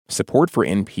Support for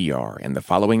NPR and the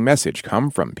following message come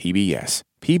from PBS.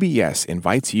 PBS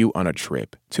invites you on a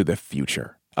trip to the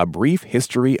future. A Brief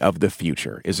History of the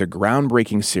Future is a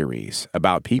groundbreaking series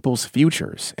about people's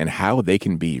futures and how they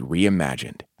can be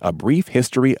reimagined. A Brief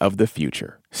History of the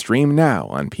Future. Stream now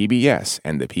on PBS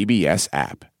and the PBS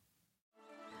app.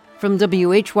 From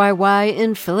WHYY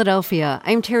in Philadelphia,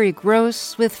 I'm Terry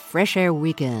Gross with Fresh Air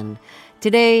Weekend.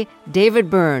 Today, David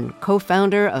Byrne,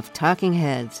 co-founder of Talking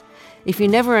Heads. If you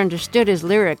never understood his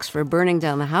lyrics for Burning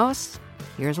Down the House,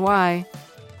 here's why.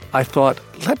 I thought,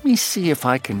 let me see if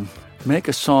I can make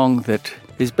a song that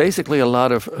is basically a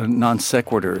lot of non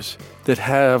sequiturs that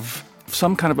have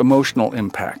some kind of emotional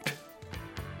impact.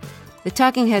 The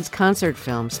Talking Heads concert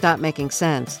film, Stop Making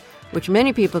Sense, which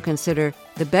many people consider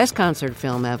the best concert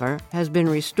film ever, has been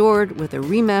restored with a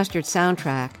remastered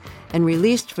soundtrack and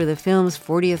released for the film's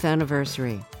 40th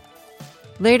anniversary.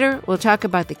 Later, we'll talk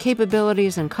about the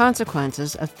capabilities and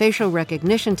consequences of facial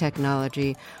recognition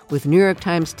technology with New York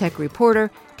Times tech reporter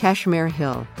Kashmir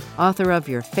Hill, author of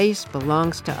Your Face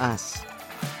Belongs to Us.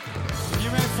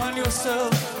 You may find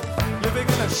yourself living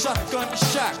in a shotgun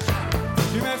shack.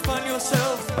 You may find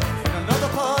yourself in another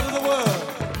part of the world.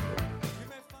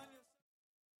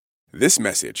 This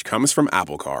message comes from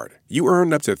Apple Card. You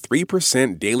earn up to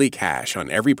 3% daily cash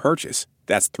on every purchase.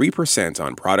 That's 3%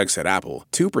 on products at Apple,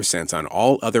 2% on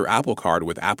all other Apple Card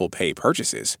with Apple Pay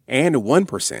purchases, and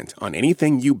 1% on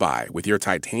anything you buy with your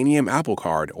titanium Apple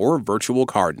Card or virtual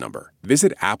card number.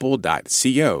 Visit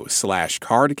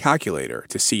apple.co/card calculator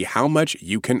to see how much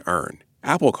you can earn.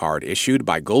 Apple Card issued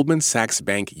by Goldman Sachs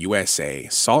Bank USA,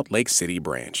 Salt Lake City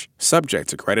branch. Subject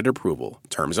to credit approval.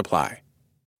 Terms apply.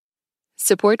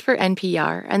 Support for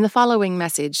NPR and the following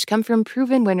message come from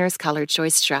Proven Winners Color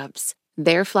Choice Shrubs.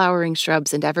 Their flowering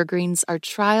shrubs and evergreens are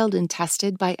trialed and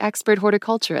tested by expert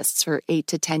horticulturists for 8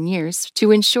 to 10 years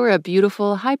to ensure a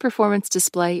beautiful, high-performance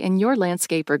display in your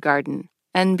landscape or garden.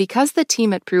 And because the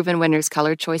team at Proven Winners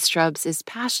Color Choice Shrubs is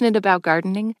passionate about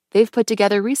gardening, they've put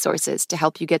together resources to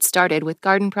help you get started with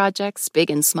garden projects big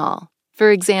and small.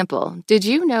 For example, did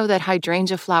you know that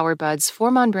hydrangea flower buds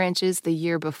form on branches the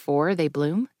year before they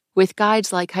bloom? With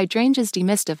guides like Hydrangeas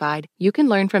Demystified, you can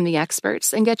learn from the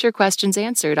experts and get your questions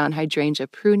answered on hydrangea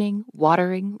pruning,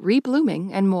 watering, reblooming,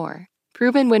 and more.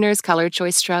 Proven Winners Color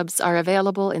Choice Shrubs are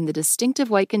available in the distinctive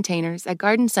white containers at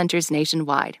garden centers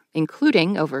nationwide,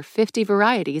 including over 50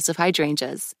 varieties of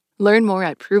hydrangeas. Learn more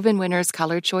at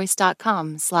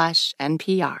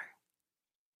provenwinnerscolorchoice.com/NPR.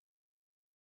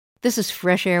 This is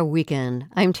Fresh Air Weekend.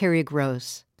 I'm Terry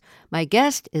Gross. My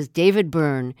guest is David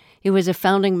Byrne. He was a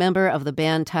founding member of the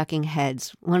band Talking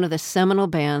Heads, one of the seminal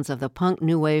bands of the punk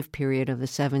new wave period of the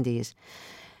 70s.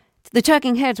 The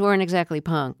Talking Heads weren't exactly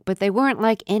punk, but they weren't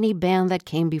like any band that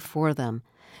came before them.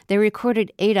 They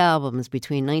recorded 8 albums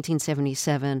between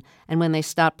 1977 and when they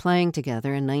stopped playing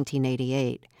together in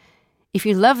 1988. If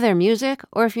you love their music,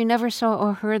 or if you never saw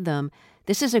or heard them,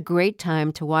 this is a great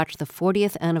time to watch the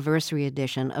 40th anniversary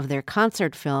edition of their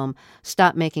concert film,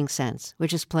 Stop Making Sense,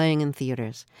 which is playing in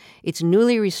theaters. It's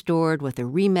newly restored with a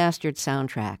remastered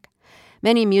soundtrack.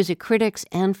 Many music critics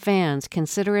and fans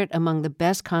consider it among the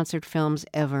best concert films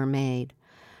ever made.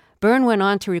 Byrne went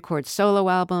on to record solo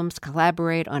albums,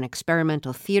 collaborate on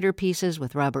experimental theater pieces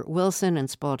with Robert Wilson and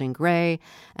Spalding Gray,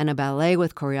 and a ballet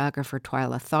with choreographer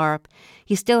Twyla Tharp.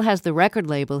 He still has the record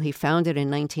label he founded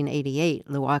in 1988,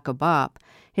 Luaka Bop.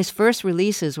 His first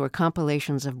releases were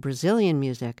compilations of Brazilian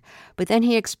music, but then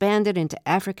he expanded into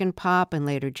African pop and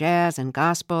later jazz and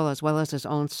gospel, as well as his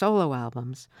own solo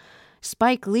albums.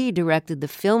 Spike Lee directed the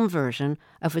film version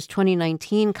of his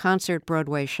 2019 concert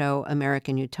Broadway show,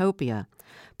 American Utopia.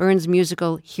 Byrne's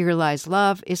musical Here Lies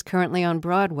Love is currently on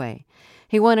Broadway.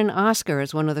 He won an Oscar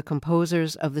as one of the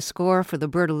composers of the score for the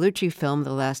Bertolucci film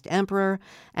The Last Emperor,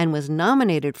 and was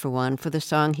nominated for one for the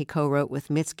song he co-wrote with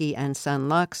Mitski and Son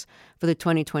Lux for the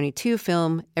 2022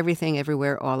 film Everything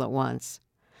Everywhere All at Once.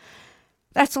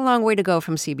 That's a long way to go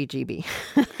from CBGB.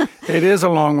 It is a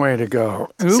long way to go.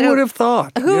 Who would have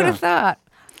thought? Who would have thought?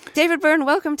 David Byrne,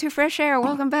 welcome to Fresh Air.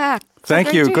 Welcome back.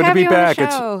 Thank you. Good to be back.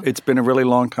 It's been a really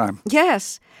long time.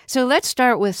 Yes. So let's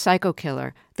start with Psycho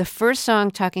Killer, the first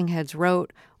song Talking Heads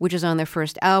wrote, which is on their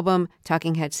first album,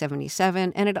 Talking Heads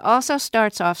 77, and it also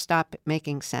starts off Stop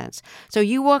Making Sense. So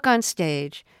you walk on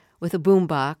stage with a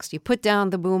boombox, you put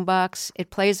down the boombox, it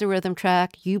plays a rhythm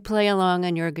track, you play along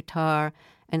on your guitar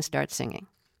and start singing.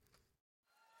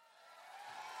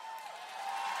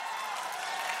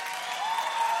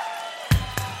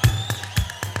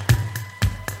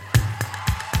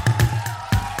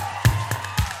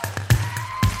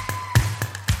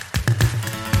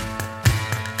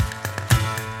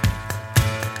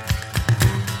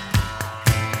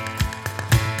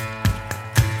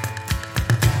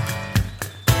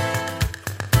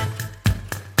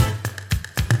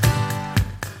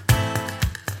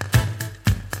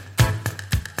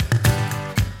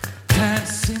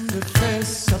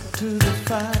 to the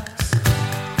facts.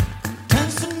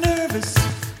 Tense and nervous,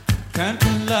 can't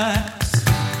relax.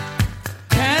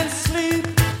 Can't sleep,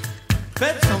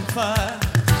 bed's on fire.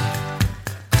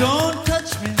 Don't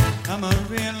touch me, I'm a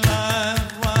real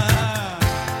live wire.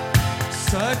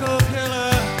 Psycho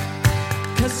killer,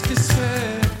 qu'est-ce que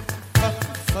c'est? Fa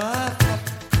fa fa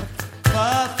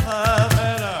fa fa fa.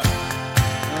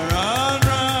 Run,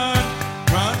 run,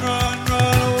 run, run,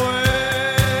 run away.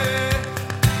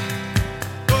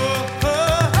 Oh,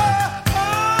 oh, oh, oh.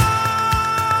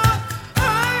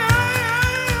 Ay, ay,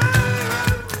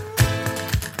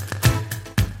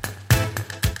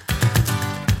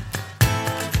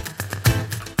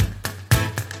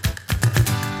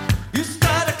 You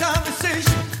start a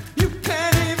conversation, you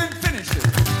can't even finish it.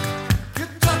 You're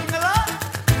talking a lot,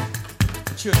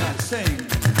 but you're not saying anything.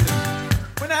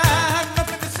 When I have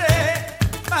nothing to say,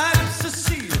 my lips are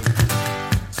sealed.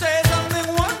 Say something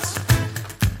once,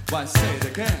 why say it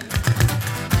again?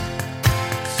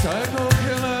 Psycho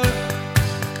killer,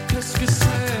 qu'est-ce que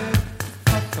c'est?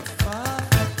 Fa, fa, fa,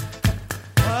 fa,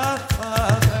 fa, fa,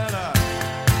 fa.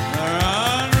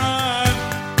 Run, run,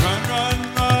 run, run,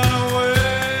 run away.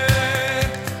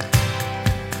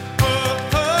 Oh,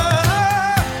 oh,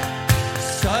 oh.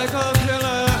 Psycho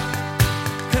killer,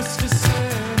 qu'est-ce que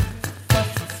c'est? Fa,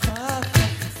 fa, fa, fa,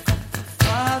 fa,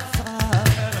 fa, fa.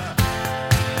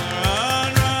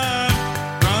 Run, run,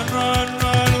 run, run,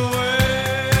 run away.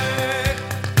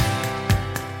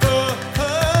 Oh,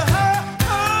 oh, oh,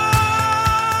 oh.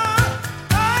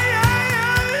 Ay, ay,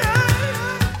 ay, ay.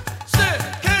 C'est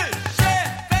que j'ai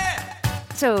fait.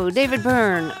 So, David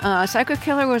Byrne, Psycho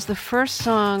Killer was the first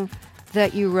song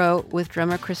that you wrote with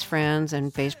drummer Chris Franz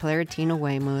and bass player Tina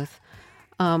Weymouth.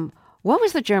 What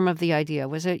was the germ of the idea?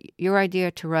 Was it your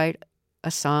idea to write a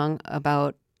song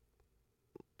about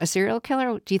a serial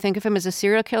killer? Do you think of him as a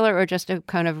serial killer or just a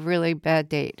kind of really bad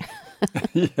date?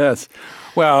 Yes.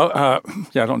 Well,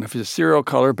 yeah, I don't know if he's a serial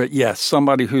killer, but yes,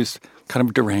 somebody who's kind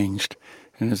of deranged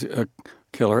and is a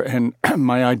killer. And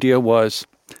my idea was,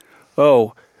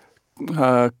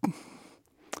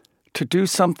 to do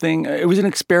something. It was an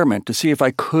experiment to see if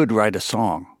I could write a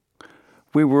song.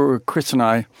 Chris and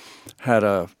I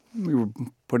we were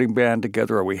putting a band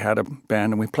together, or we had a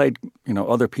band, and we played,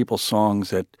 other people's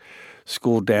songs at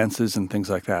school dances and things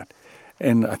like that.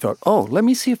 And I thought, let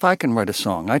me see if I can write a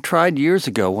song. I tried years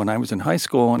ago when I was in high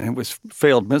school, and it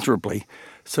failed miserably.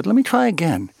 I said, let me try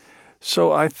again.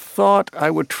 So I thought I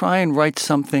would try and write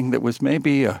something that was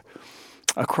maybe a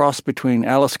cross between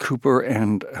Alice Cooper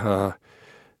and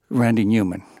Randy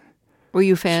Newman. Were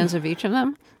you fans of each of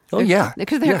them? Oh, yeah.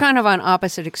 Because they're kind of on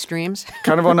opposite extremes.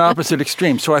 Kind of on opposite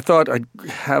extremes. So I thought I'd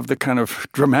have the kind of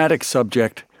dramatic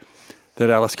subject that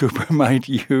Alice Cooper might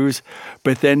use,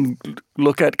 but then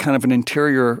look at kind of an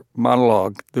interior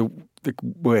monologue the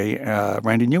way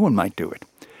Randy Newman might do it.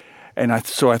 And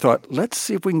so I thought, let's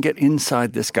see if we can get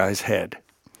inside this guy's head.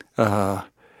 So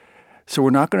we're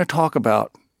not going to talk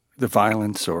about the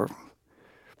violence or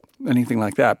anything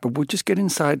like that, but we'll just get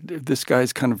inside this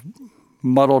guy's kind of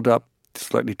muddled up,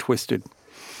 slightly twisted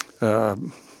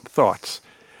thoughts.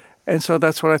 And so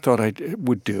that's what I thought I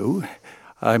would do.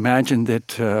 I imagined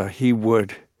that he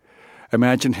would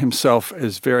imagine himself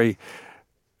as very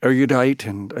erudite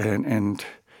and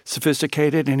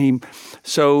sophisticated, and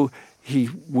so he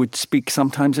would speak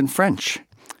sometimes in French.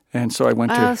 And so I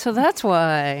went to... so that's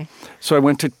why. So I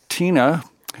went to Tina,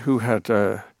 who had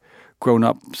grown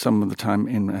up some of the time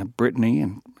in Brittany,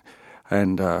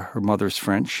 and her mother's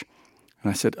French. And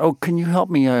I said, can you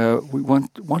help me? We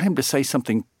want him to say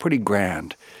something pretty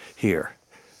grand here.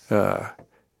 But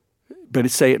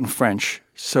say it in French,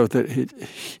 so that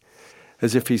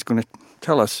as if he's going to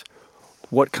tell us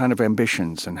what kind of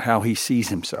ambitions and how he sees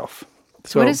himself.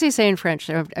 So what does he say in French?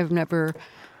 I've never...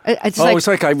 It's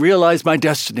like, I realize my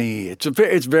destiny. It's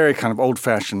very kind of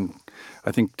old-fashioned.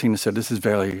 I think Tina said this is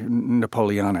very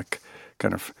Napoleonic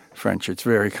kind of French. It's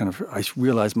very kind of, I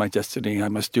realize my destiny. I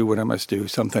must do what I must do.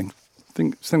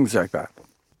 Things like that.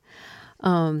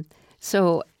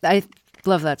 So I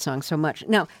love that song so much.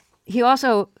 Now, you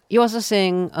also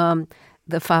sing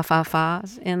the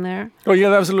fa-fa-fas in there. Oh, yeah,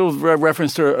 that was a little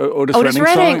reference to Otis Redding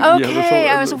Redding. song. Okay,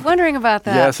 I was wondering about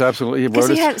that. Yes, absolutely. Because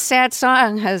he had sad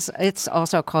song it's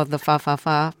also called the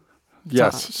fa-fa-fa.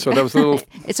 Yes, so that was a little...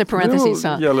 It's a parentheses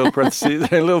song. Yeah, a little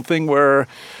parentheses. A little thing where a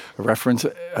reference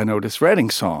an Otis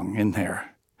Redding song in there.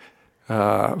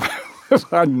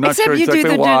 I'm not sure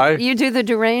exactly why. You do the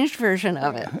deranged version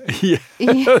of it.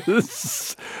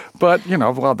 Yes. But,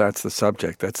 that's the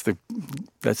subject. That's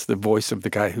the voice of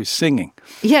the guy who's singing.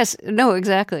 Yes. No,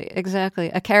 exactly.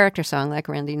 A character song like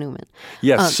Randy Newman.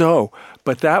 Yes.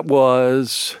 But that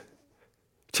was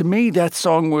to me, that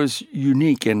song was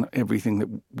unique in everything that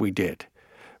we did.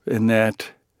 In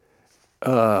that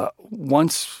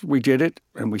once we did it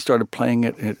and we started playing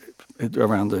it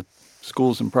around the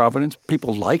schools in Providence,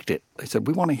 people liked it. They said,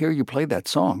 we want to hear you play that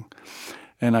song.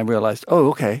 And I realized, oh,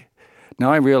 okay.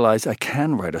 Now I realize I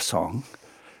can write a song.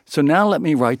 So now let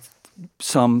me write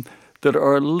some that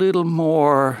are a little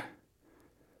more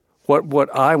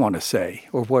what I want to say,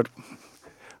 or what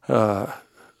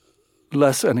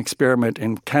less an experiment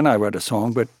in can I write a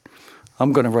song, but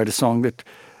I'm going to write a song that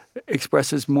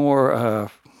expresses more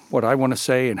what I want to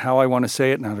say and how I want to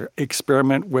say it, and I'll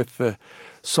experiment with the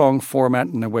song format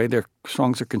and the way their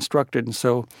songs are constructed. And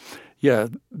so, yeah,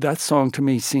 that song to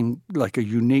me seemed like a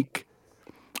unique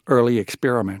early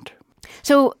experiment.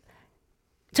 So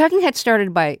Talking Heads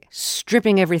started by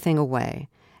stripping everything away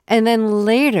and then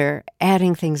later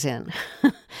adding things in.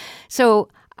 So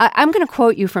I'm going to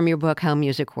quote you from your book, How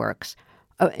Music Works,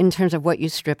 in terms of what you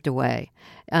stripped away.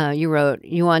 You wrote,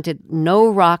 you wanted no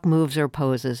rock moves or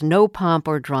poses, no pomp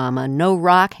or drama, no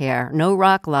rock hair, no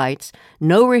rock lights,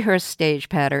 no rehearsed stage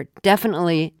patter,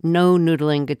 definitely no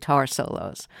noodling guitar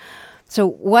solos. So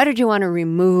why did you want to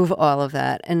remove all of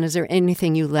that? And is there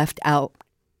anything you left out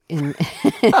in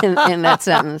that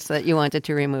sentence that you wanted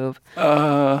to remove?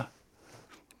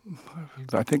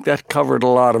 I think that covered a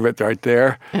lot of it right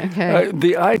there. Okay.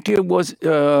 The idea was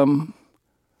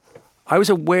I was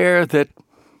aware that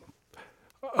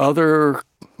other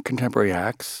contemporary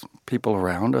acts, people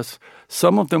around us,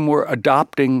 some of them were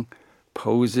adopting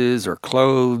poses or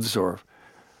clothes or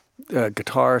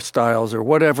guitar styles or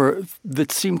whatever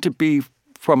that seemed to be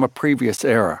from a previous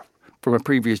era, from a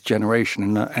previous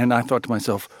generation. And I thought to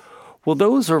myself, well,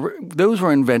 those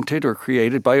were invented or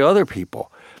created by other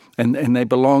people, and they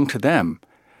belong to them,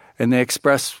 and they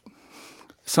express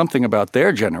something about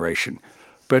their generation.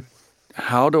 But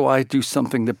how do I do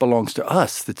something that belongs to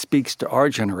us, that speaks to our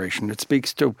generation, that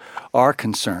speaks to our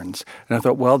concerns? And I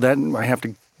thought, well, then I have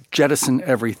to jettison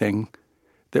everything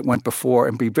that went before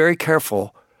and be very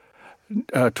careful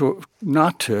to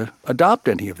not to adopt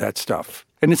any of that stuff.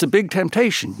 And it's a big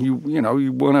temptation. You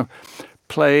want to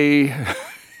play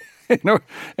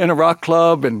in a rock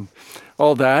club and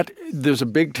all that. There's a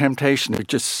big temptation to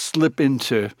just slip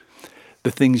into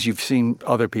the things you've seen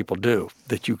other people do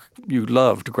that you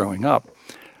loved growing up.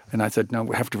 And I said, no,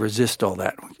 we have to resist all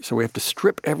that. So we have to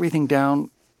strip everything down,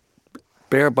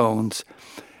 bare bones,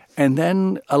 and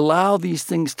then allow these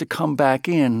things to come back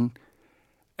in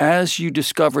as you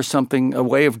discover something, a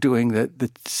way of doing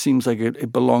that seems like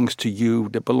it belongs to you,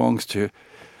 that belongs to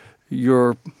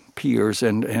your peers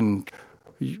and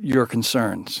your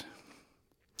concerns.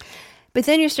 But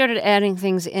then you started adding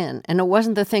things in, and it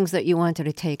wasn't the things that you wanted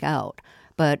to take out,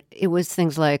 but it was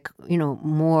things like,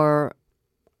 more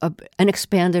an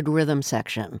expanded rhythm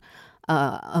section,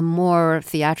 a more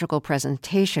theatrical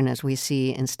presentation, as we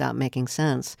see in Stop Making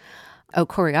Sense.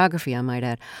 Choreography, I might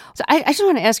add. So I just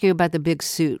want to ask you about the big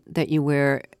suit that you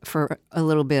wear for a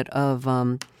little bit of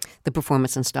the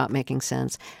performance in Stop Making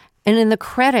Sense. And in the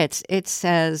credits, it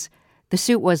says the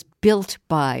suit was built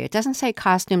by. It doesn't say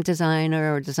costume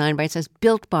designer or designed by. It says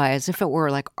built by, as if it were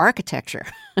like architecture.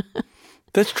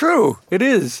 That's true. It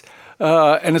is.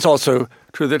 And it's also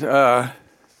true that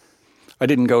I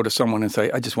didn't go to someone and say,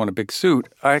 I just want a big suit.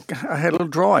 I had a little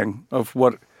drawing of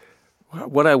what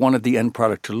I wanted the end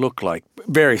product to look like.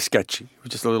 Very sketchy. It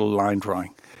was just a little line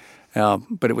drawing.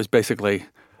 But it was basically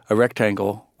a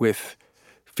rectangle with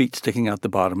feet sticking out the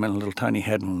bottom and a little tiny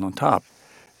head on top.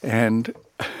 And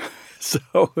so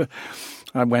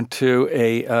I went to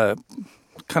a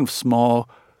kind of small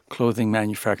clothing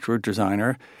manufacturer,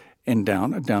 designer in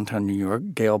downtown New York,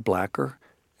 Gail Blacker,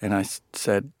 and I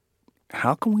said,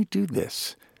 how can we do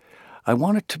this? I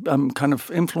wanted to, I'm kind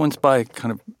of influenced by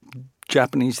kind of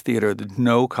Japanese theater, the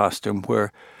no costume,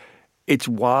 where it's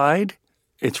wide,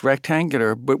 it's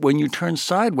rectangular, but when you turn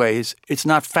sideways, it's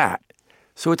not fat.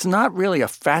 So it's not really a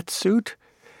fat suit.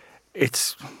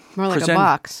 It's more like a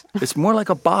box. It's more like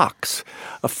a box,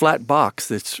 a flat box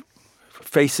that's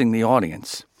facing the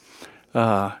audience.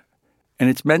 And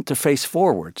it's meant to face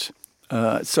forwards.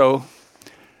 So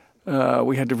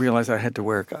we had to realize I had to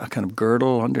wear a kind of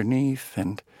girdle underneath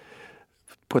and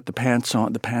put the pants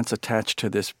on, the pants attached to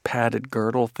this padded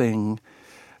girdle thing.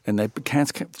 And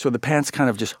so the pants kind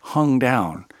of just hung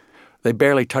down. They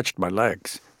barely touched my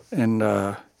legs.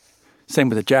 And same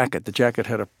with the jacket. The jacket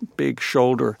had a big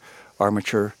shoulder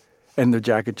armature, and the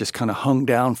jacket just kind of hung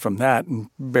down from that and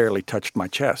barely touched my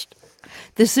chest.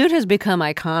 The suit has become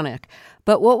iconic,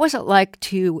 but what was it like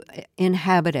to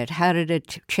inhabit it? How did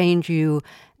it change you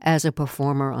as a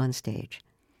performer on stage?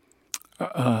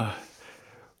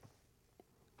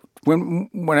 When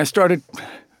I started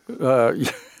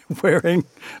wearing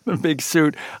the big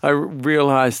suit, I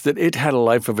realized that it had a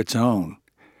life of its own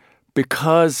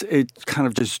because it kind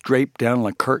of just draped down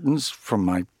like curtains from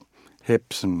my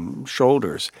hips and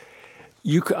shoulders.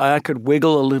 I could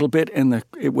wiggle a little bit and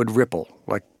it would ripple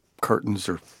like curtains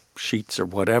or sheets or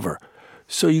whatever.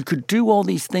 So you could do all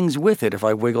these things with it. If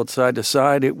I wiggled side to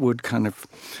side, it would kind of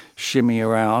shimmy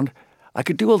around. I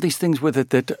could do all these things with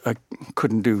it that I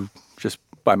couldn't do just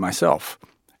by myself.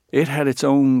 It had its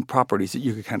own properties that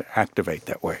you could kind of activate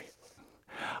that way.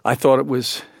 I thought it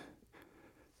was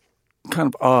kind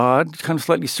of odd, kind of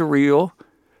slightly surreal.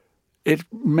 It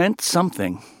meant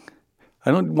something.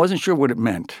 I wasn't sure what it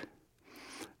meant.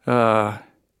 I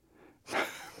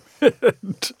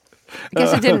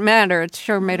guess it didn't matter. It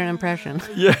sure made an impression.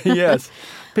 Yes.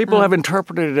 People have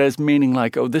interpreted it as meaning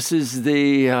like, oh, this is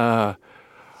the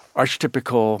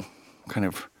archetypical kind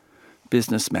of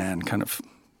businessman, kind of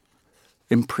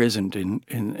imprisoned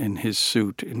in his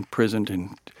suit, imprisoned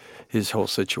in his whole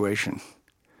situation.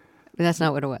 But that's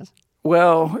not what it was.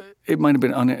 Well, it might have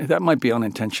been that might be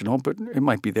unintentional, but it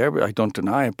might be there. But I don't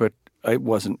deny it. But it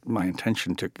wasn't my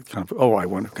intention to kind of, I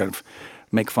want to kind of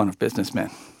make fun of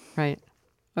businessmen. Right.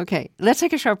 Okay, let's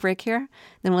take a short break here.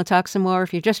 Then we'll talk some more.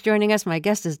 If you're just joining us, my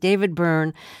guest is David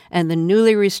Byrne, and the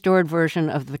newly restored version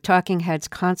of the Talking Heads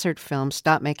concert film,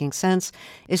 Stop Making Sense,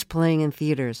 is playing in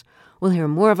theaters. We'll hear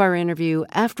more of our interview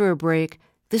after a break.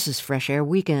 This is Fresh Air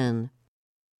Weekend.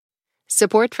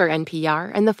 Support for NPR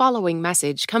and the following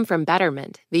message come from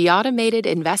Betterment, the automated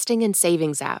investing and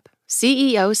savings app.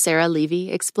 CEO Sarah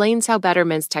Levy explains how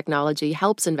Betterment's technology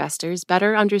helps investors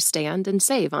better understand and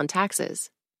save on taxes.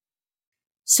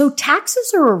 So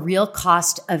taxes are a real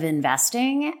cost of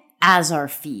investing, as are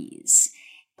fees.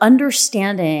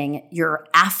 Understanding your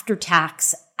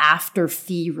after-tax,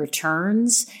 after-fee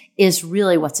returns is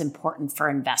really what's important for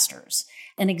investors.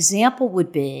 An example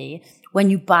would be when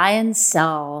you buy and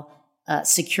sell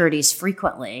securities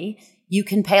frequently, you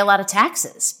can pay a lot of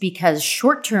taxes because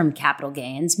short-term capital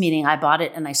gains, meaning I bought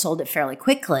it and I sold it fairly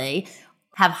quickly,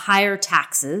 have higher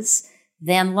taxes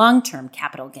than long-term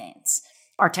capital gains.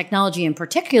 Our technology in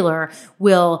particular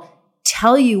will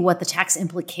tell you what the tax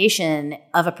implication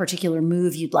of a particular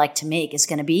move you'd like to make is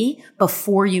going to be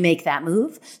before you make that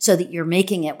move so that you're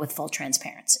making it with full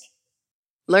transparency.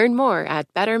 Learn more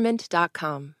at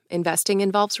Betterment.com. Investing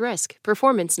involves risk.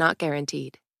 Performance not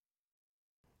guaranteed.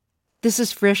 This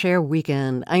is Fresh Air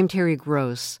Weekend. I'm Terry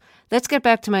Gross. Let's get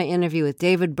back to my interview with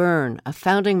David Byrne, a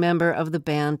founding member of the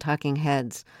band Talking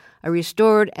Heads. A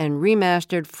restored and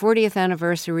remastered 40th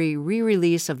anniversary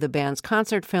re-release of the band's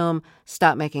concert film,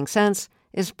 Stop Making Sense,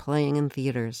 is playing in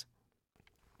theaters.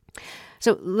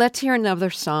 So let's hear another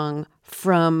song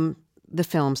from the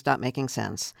film, Stop Making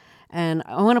Sense. And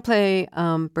I want to play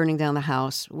Burning Down the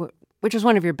House, which is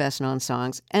one of your best-known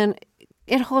songs. And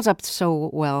it holds up so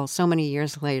well so many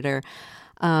years later.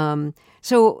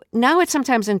 So now it's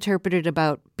sometimes interpreted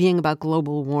about being about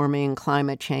global warming,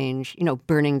 climate change,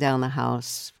 burning down the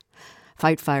house,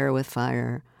 fight fire with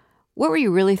fire. What were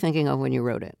you really thinking of when you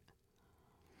wrote it?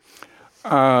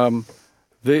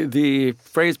 The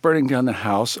phrase burning down the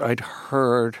house I'd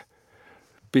heard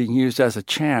being used as a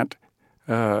chant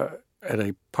at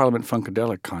a Parliament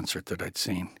Funkadelic concert that I'd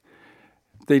seen.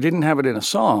 They didn't have it in a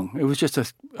song. It was just a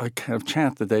kind of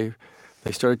chant that they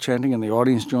started chanting and the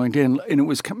audience joined in.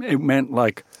 And it meant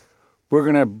like,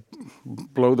 we're going to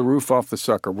blow the roof off the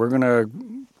sucker. We're going to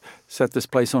set this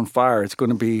place on fire. It's going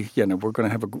to be, we're going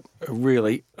to have a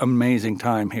really amazing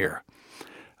time here.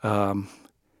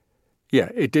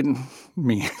 It didn't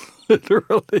mean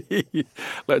literally,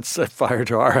 let's set fire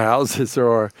to our houses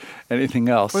or anything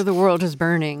else. Or the world is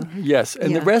burning. Yes.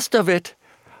 And the rest of it,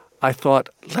 I thought,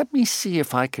 let me see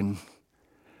if I can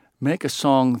make a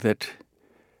song that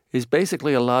is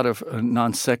basically a lot of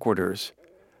non sequiturs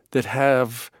that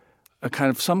have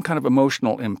some kind of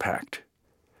emotional impact.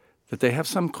 That they have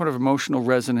some kind of emotional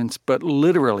resonance, but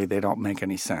literally they don't make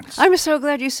any sense. I'm so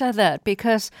glad you said that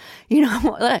because,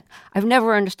 I've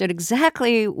never understood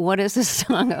exactly what is this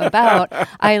song about.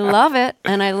 I love it,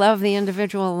 and I love the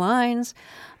individual lines,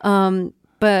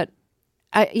 but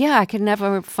I could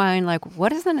never find,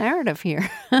 what is the narrative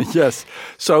here? Yes.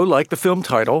 So, like the film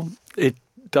title, it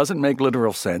doesn't make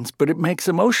literal sense, but it makes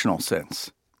emotional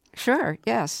sense. Sure,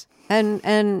 yes,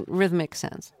 and rhythmic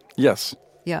sense. Yes.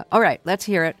 Yeah. All right, let's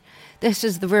hear it. This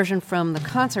is the version from the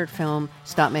concert film,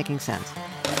 Stop Making Sense.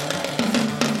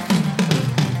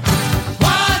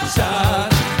 Watch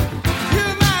out.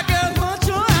 You might get what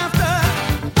you're after.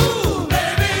 Ooh,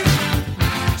 baby.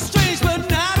 Strange but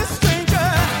not a stranger.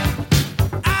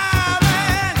 I'm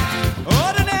an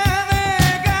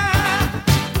ordinary guy.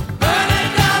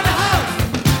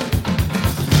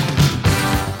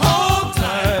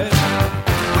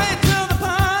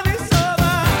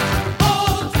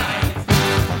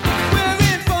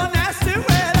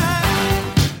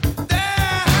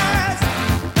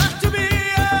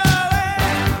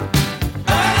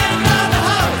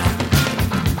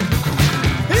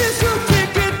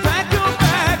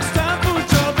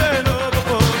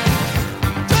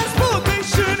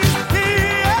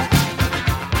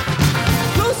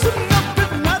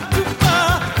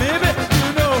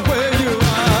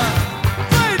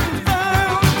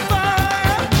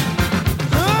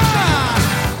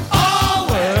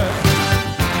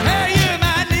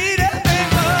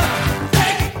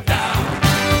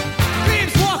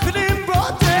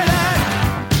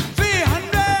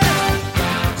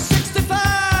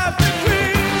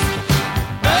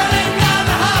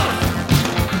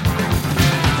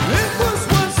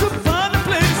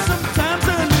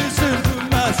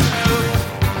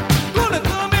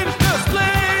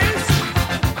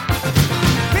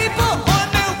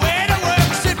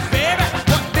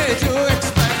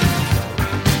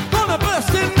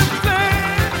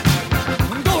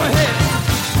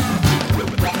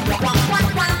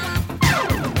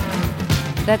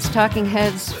 That's Talking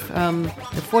Heads from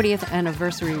the 40th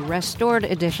anniversary restored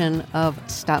edition of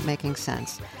Stop Making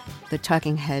Sense, the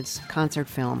Talking Heads concert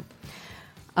film.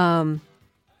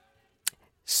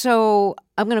 So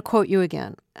I'm going to quote you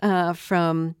again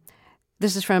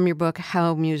this is from your book,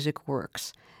 How Music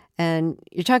Works. And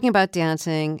you're talking about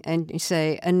dancing, and you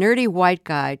say, a nerdy white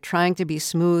guy trying to be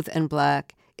smooth and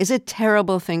black is a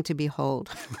terrible thing to behold.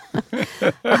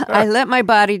 I let my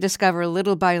body discover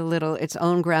little by little its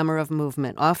own grammar of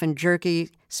movement, often jerky,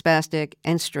 spastic,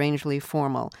 and strangely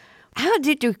formal. How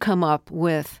did you come up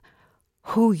with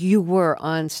who you were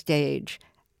on stage,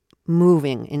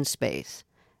 moving in space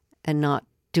and not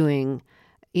doing,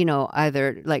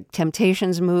 either like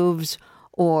Temptations moves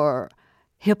or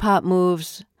hip-hop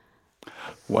moves?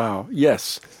 Wow,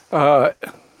 yes. I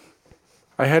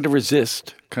had to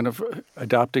resist kind of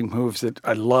adopting moves that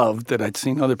I loved, that I'd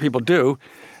seen other people do.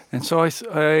 And so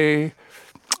by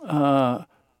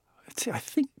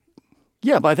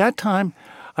that time,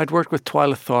 I'd worked with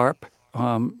Twyla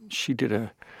Tharp. She did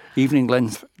a evening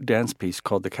dance piece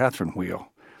called The Catherine Wheel.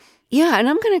 Yeah, and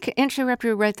I'm going to interrupt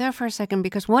you right there for a second,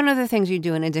 because one of the things you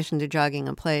do in addition to jogging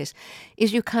in place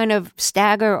is you kind of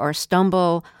stagger or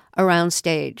stumble around the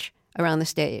stage,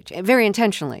 very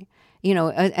intentionally,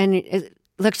 and it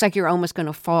looks like you're almost going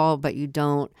to fall, but you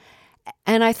don't.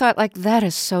 And I thought, that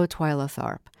is so Twyla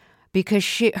Tharp, because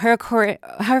her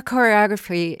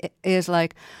choreography is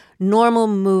like normal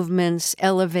movements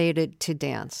elevated to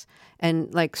dance.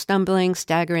 And like stumbling,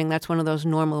 staggering, that's one of those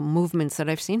normal movements that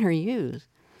I've seen her use.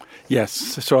 Yes.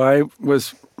 So I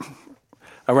was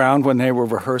around when they were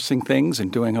rehearsing things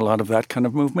and doing a lot of that kind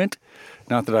of movement.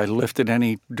 Not that I lifted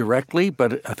any directly,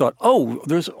 but I thought,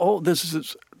 this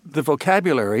is the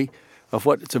vocabulary of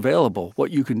what's available,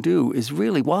 what you can do is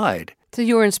really wide. So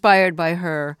you were inspired by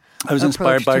her. I was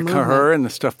inspired by her and the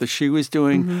stuff that she was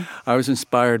doing. Mm-hmm. I was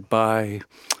inspired by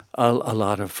a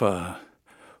lot of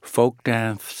folk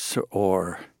dance,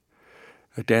 or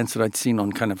a dance that I'd seen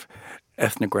on kind of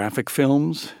ethnographic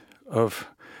films of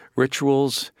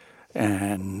rituals,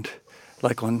 and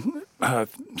like on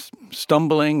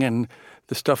stumbling and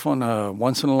the stuff on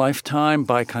Once in a Lifetime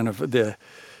by kind of the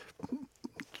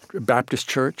Baptist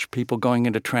church, people going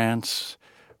into trance,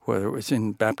 whether it was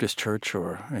in Baptist church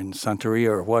or in Santeria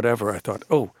or whatever. I thought,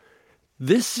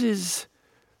 this is,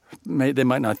 they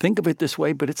might not think of it this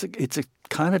way, but it's a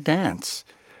kind of dance.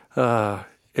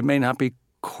 It may not be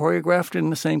choreographed in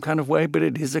the same kind of way, but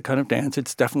it is a kind of dance.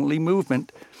 It's definitely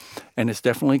movement, and it's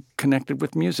definitely connected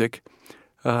with music.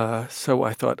 So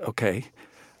I thought, okay,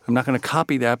 I'm not going to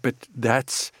copy that, but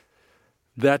that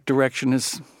direction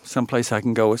is someplace I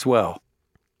can go as well.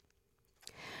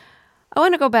 I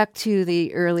want to go back to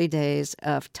the early days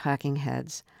of Talking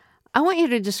Heads. I want you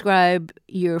to describe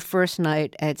your first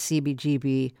night at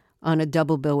CBGB on a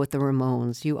double bill with the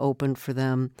Ramones. You opened for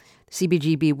them.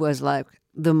 CBGB was like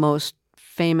the most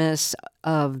famous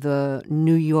of the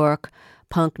New York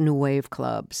punk new wave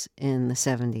clubs in the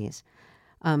 70s.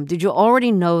 Did you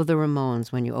already know the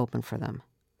Ramones when you opened for them?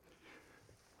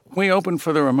 We opened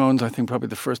for the Ramones, I think, probably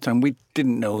the first time. We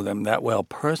didn't know them that well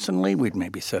personally. We'd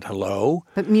maybe said hello.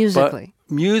 But musically?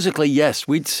 But musically, yes.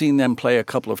 We'd seen them play a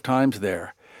couple of times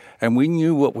there. And we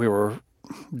knew what we were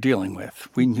dealing with.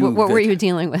 We knew what were you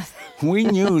dealing with? We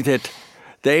knew that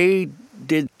they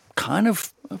did kind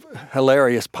of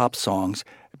hilarious pop songs,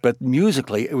 but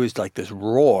musically it was like this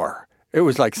roar. It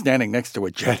was like standing next to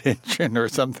a jet engine or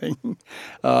something.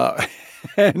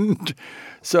 And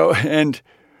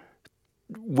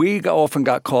we often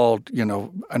got called,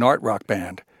 an art rock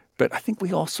band. But I think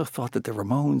we also thought that the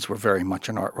Ramones were very much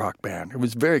an art rock band. It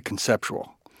was very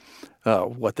conceptual,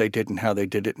 what they did and how they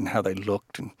did it and how they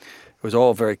looked. And it was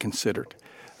all very considered.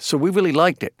 So we really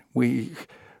liked it. We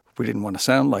didn't want to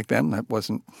sound like them. That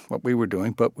wasn't what we were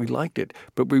doing, but we liked it.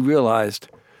 But we realized,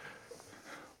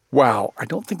 wow, I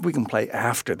don't think we can play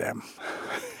after them.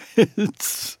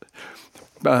 The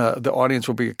audience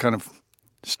will be kind of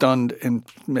stunned and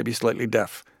maybe slightly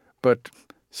deaf. But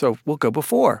so we'll go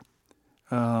before.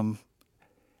 And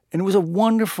it was a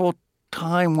wonderful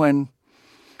time when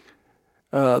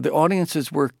the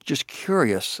audiences were just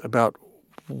curious about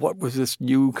what was this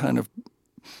new kind of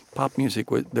pop music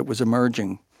that was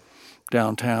emerging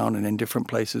downtown and in different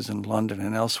places in London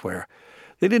and elsewhere.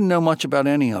 They didn't know much about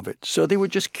any of it. So they were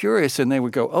just curious, and they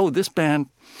would go, oh, this band,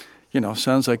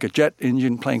 sounds like a jet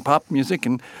engine playing pop music,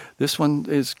 and this one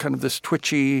is kind of this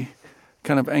twitchy,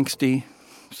 kind of angsty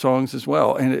songs as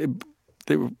well. And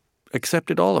they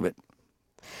accepted all of it.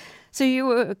 So you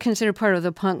were considered part of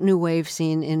the punk new wave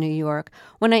scene in New York.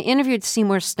 When I interviewed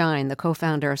Seymour Stein, the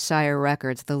co-founder of Sire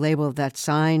Records, the label that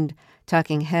signed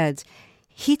Talking Heads,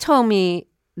 he told me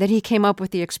that he came up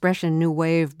with the expression new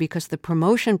wave because the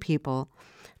promotion people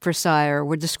for Sire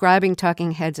were describing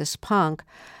Talking Heads as punk,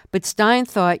 but Stein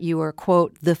thought you were,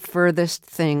 quote, the furthest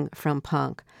thing from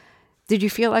punk. Did you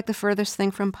feel like the furthest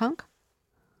thing from punk?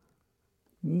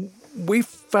 We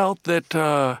felt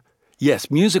that, yes,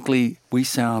 musically we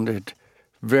sounded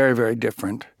very, very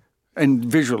different. And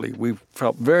visually we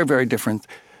felt very, very different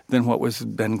than what was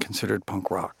then considered punk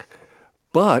rock.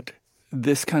 But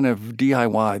this kind of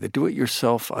DIY, the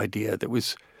do-it-yourself idea that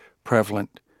was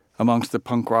prevalent amongst the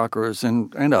punk rockers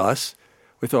and us,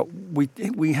 we thought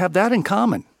we have that in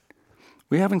common.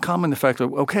 We have in common the fact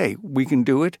that, okay, we can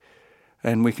do it,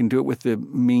 and we can do it with the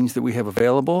means that we have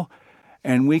available,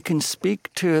 and we can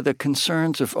speak to the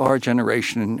concerns of our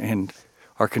generation and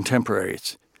our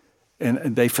contemporaries.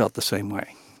 And they felt the same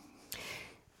way.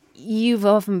 You've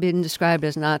often been described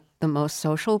as not the most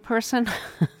social person.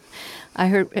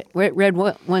 I read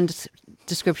one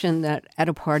description that at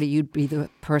a party you'd be the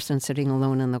person sitting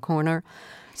alone in the corner.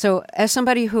 So as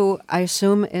somebody who I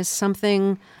assume is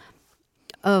something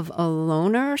of a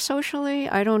loner socially,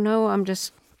 I don't know, I'm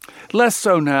just... Less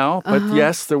so now, but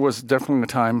yes, there was definitely a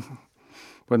time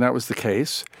when that was the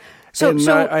case. So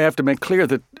I have to make clear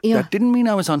that that didn't mean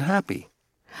I was unhappy.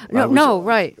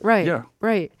 Right. Yeah.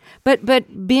 Right.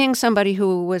 But being somebody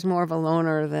who was more of a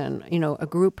loner than, a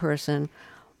group person,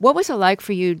 what was it like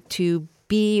for you to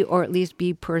be, or at least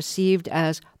be perceived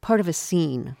as part of a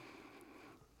scene?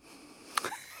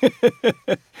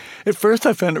 At first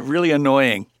I found it really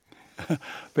annoying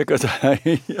because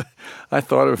I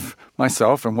thought of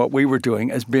myself and what we were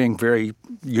doing as being very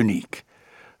unique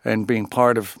and being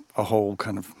part of a whole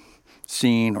kind of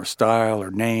scene or style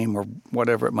or name or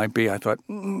whatever it might be. I thought,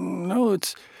 no,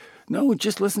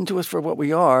 just listen to us for what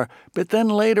we are. But then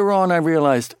later on I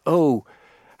realized,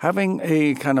 having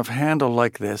a kind of handle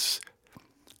like this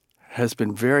has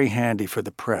been very handy for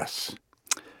the press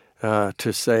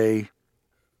to say,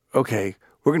 okay,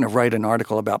 we're going to write an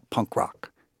article about punk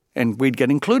rock. And we'd get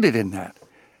included in that,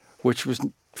 which was,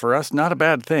 for us, not a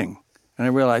bad thing. And I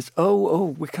realized,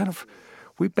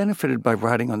 we benefited by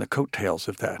riding on the coattails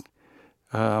of that.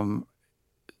 And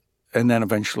then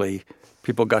eventually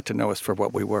people got to know us for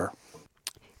what we were.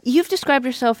 You've described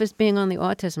yourself as being on the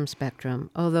autism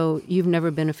spectrum, although you've never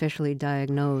been officially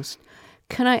diagnosed.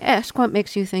 Can I ask what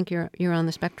makes you think you're on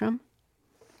the spectrum?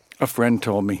 A friend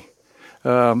told me.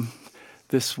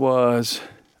 This was,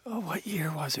 what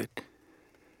year was it?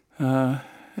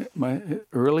 My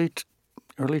early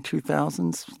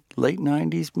 2000s, late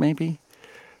 90s maybe.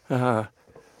 A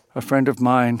friend of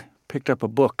mine picked up a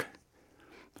book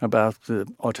about the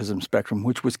autism spectrum,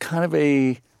 which was kind of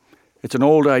it's an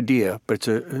old idea, but it's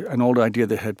an old idea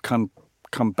that had come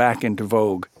back into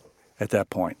vogue at that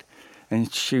point.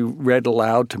 And she read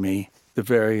aloud to me the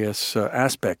various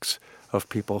aspects of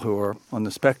people who are on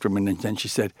the spectrum. And then she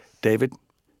said, David,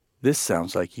 this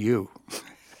sounds like you.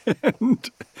 And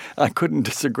I couldn't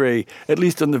disagree, at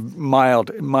least on the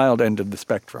mild end of the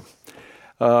spectrum.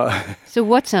 So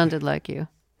what sounded like you?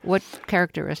 What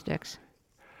characteristics?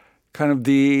 Kind of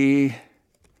the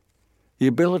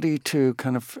ability to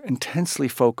kind of intensely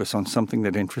focus on something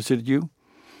that interested you,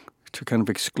 to kind of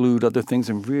exclude other things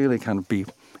and really kind of be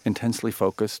intensely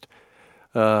focused.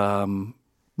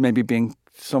 Maybe being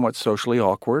somewhat socially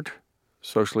awkward,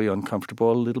 socially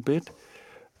uncomfortable a little bit.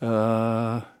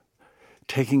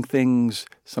 Taking things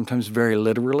sometimes very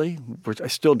literally, which I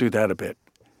still do that a bit.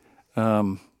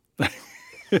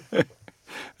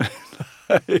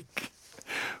 Like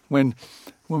when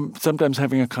sometimes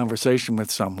having a conversation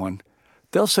with someone,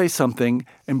 they'll say something,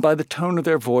 and by the tone of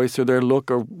their voice or their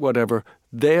look or whatever,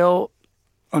 they'll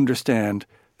understand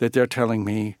that they're telling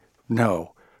me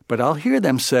no. But I'll hear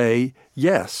them say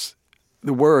yes,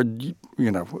 the word,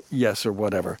 yes or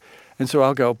whatever. And so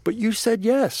I'll go, but you said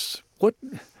yes. What?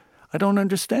 I don't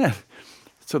understand.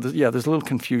 So, there's a little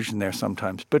confusion there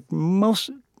sometimes. But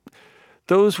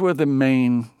those were the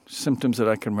main symptoms that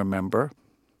I can remember.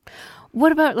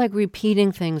 What about like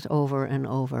repeating things over and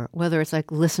over, whether it's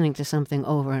like listening to something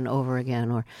over and over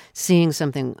again or seeing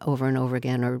something over and over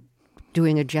again or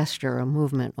doing a gesture or a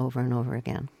movement over and over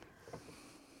again?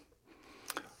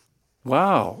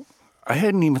 Wow. I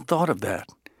hadn't even thought of that.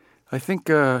 I think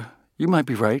you might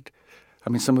be right. I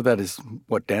mean, some of that is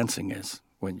what dancing is.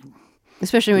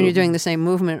 Especially when you're doing the same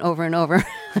movement over and over.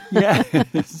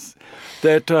 Yes.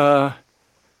 That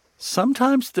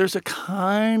sometimes there's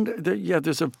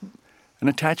there's an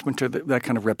attachment to that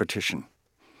kind of repetition.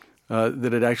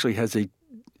 That it actually has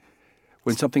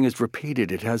when something is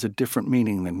repeated, it has a different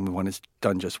meaning than when it's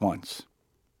done just once.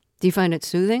 Do you find it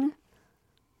soothing?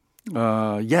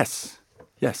 Yes.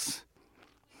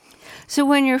 So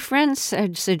when your friends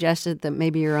had suggested that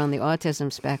maybe you're on the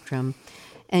autism spectrum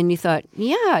and you thought,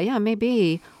 yeah,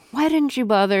 maybe, why didn't you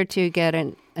bother to get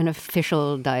an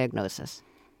official diagnosis?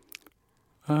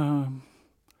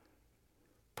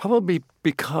 Probably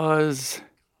because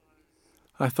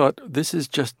I thought, this is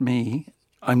just me.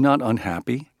 I'm not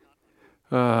unhappy.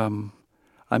 I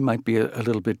might be a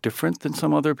little bit different than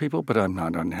some other people, but I'm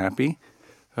not unhappy.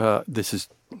 This is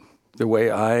the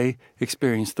way I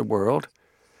experience the world.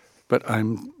 But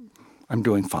I'm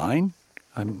doing fine.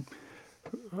 I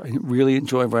really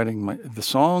enjoy writing the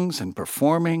songs and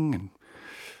performing and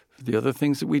the other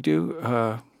things that we do.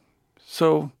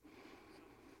 So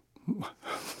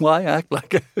why act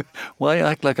like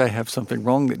I have something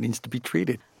wrong that needs to be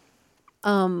treated?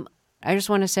 I just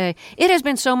want to say it has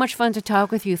been so much fun to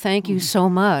talk with you. Thank you so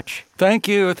much. Thank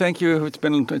you.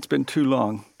 It's been too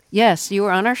long. Yes, you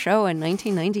were on our show in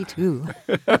 1992.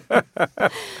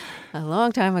 A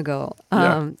long time ago.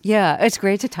 Yeah, it's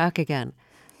great to talk again.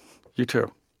 You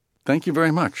too. Thank you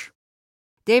very much.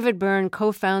 David Byrne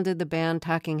co-founded the band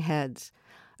Talking Heads.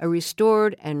 A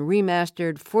restored and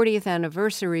remastered 40th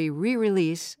anniversary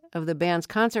re-release of the band's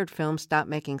concert film Stop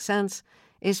Making Sense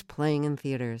is playing in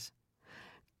theaters.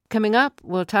 Coming up,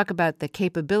 we'll talk about the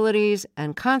capabilities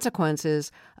and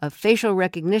consequences of facial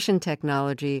recognition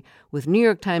technology with New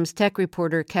York Times tech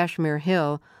reporter Kashmir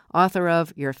Hill, author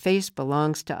of Your Face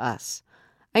Belongs to Us.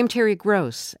 I'm Terry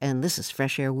Gross, and this is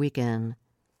Fresh Air Weekend.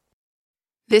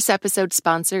 This episode's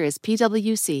sponsor is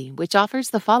PwC, which offers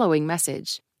the following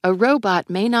message. A robot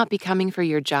may not be coming for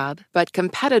your job, but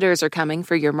competitors are coming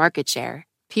for your market share.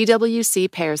 PwC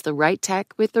pairs the right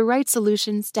tech with the right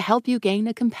solutions to help you gain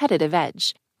a competitive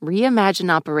edge.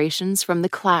 Reimagine operations from the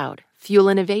cloud, fuel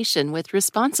innovation with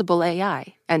responsible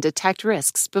AI, and detect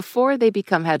risks before they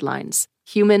become headlines.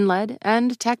 Human-led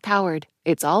and tech-powered.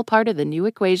 It's all part of the new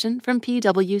equation from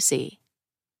PwC.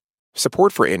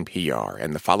 Support for NPR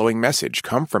and the following message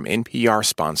come from NPR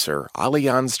sponsor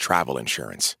Allianz Travel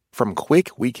Insurance. From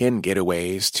quick weekend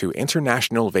getaways to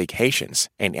international vacations,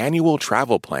 an annual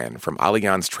travel plan from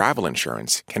Allianz Travel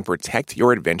Insurance can protect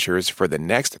your adventures for the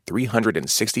next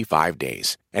 365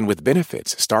 days. And with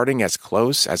benefits starting as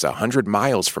close as 100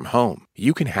 miles from home,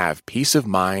 you can have peace of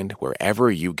mind wherever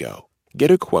you go. Get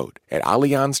a quote at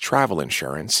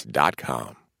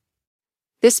AllianzTravelInsurance.com.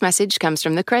 This message comes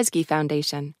from the Kresge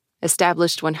Foundation.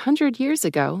 Established 100 years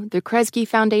ago, the Kresge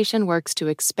Foundation works to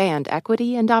expand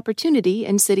equity and opportunity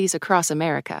in cities across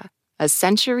America. A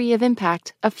century of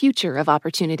impact, a future of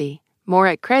opportunity. More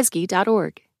at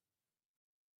kresge.org.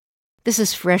 This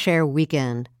is Fresh Air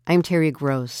Weekend. I'm Terry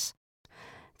Gross.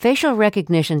 Facial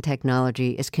recognition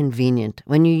technology is convenient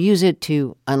when you use it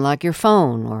to unlock your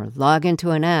phone or log into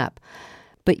an app.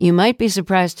 But you might be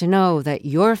surprised to know that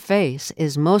your face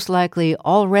is most likely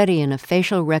already in a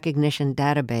facial recognition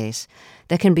database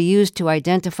that can be used to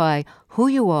identify who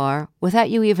you are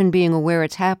without you even being aware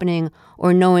it's happening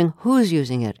or knowing who's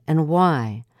using it and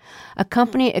why. A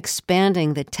company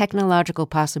expanding the technological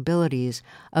possibilities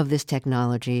of this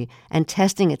technology and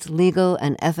testing its legal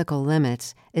and ethical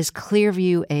limits is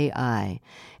Clearview AI.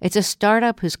 It's a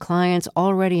startup whose clients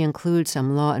already include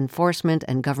some law enforcement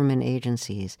and government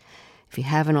agencies. If you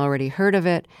haven't already heard of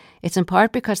it, it's in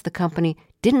part because the company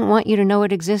didn't want you to know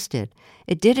it existed.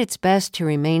 It did its best to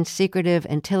remain secretive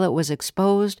until it was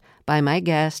exposed by my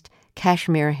guest,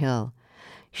 Kashmir Hill.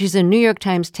 She's a New York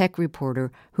Times tech reporter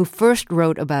who first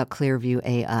wrote about Clearview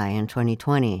AI in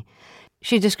 2020.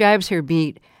 She describes her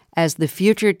beat as the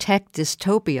future tech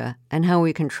dystopia and how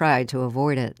we can try to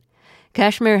avoid it.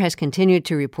 Kashmir has continued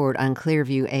to report on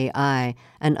Clearview AI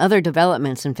and other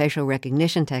developments in facial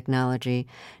recognition technology.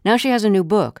 Now she has a new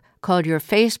book called Your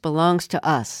Face Belongs to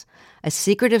Us, a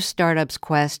secretive startup's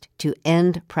quest to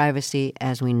end privacy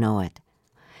as we know it.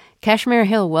 Kashmir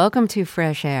Hill, welcome to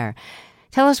Fresh Air.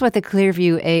 Tell us what the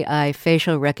Clearview AI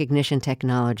facial recognition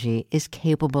technology is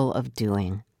capable of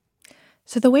doing.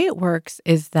 So the way it works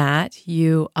is that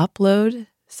you upload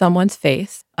someone's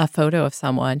face, a photo of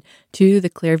someone, to the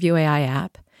Clearview AI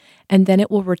app, and then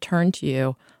it will return to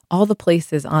you all the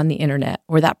places on the internet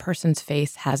where that person's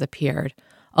face has appeared,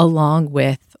 along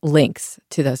with links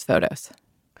to those photos.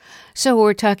 So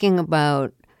we're talking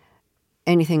about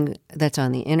anything that's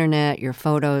on the internet, your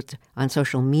photos on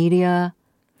social media.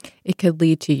 It could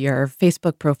lead to your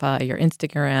Facebook profile, your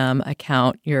Instagram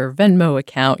account, your Venmo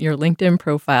account, your LinkedIn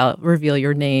profile, reveal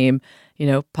your name,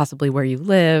 possibly where you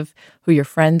live, who your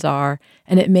friends are,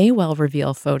 and it may well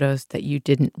reveal photos that you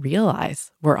didn't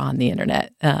realize were on the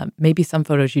internet. Maybe some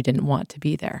photos you didn't want to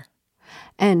be there.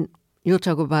 And You'll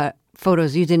talk about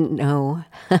photos you didn't know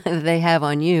they have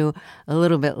on you a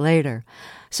little bit later.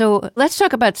 So let's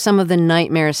talk about some of the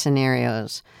nightmare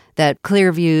scenarios that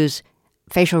Clearview's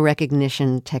facial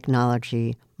recognition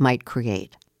technology might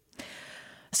create.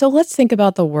 So let's think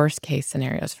about the worst case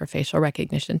scenarios for facial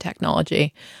recognition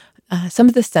technology. Some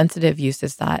of the sensitive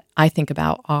uses that I think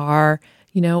about are,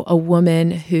 a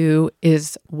woman who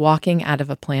is walking out of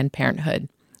a Planned Parenthood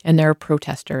and there are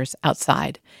protesters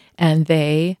outside and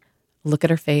they look at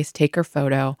her face, take her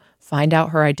photo, find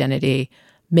out her identity,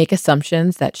 make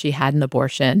assumptions that she had an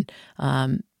abortion,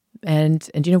 and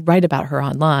write about her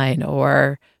online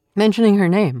or mentioning her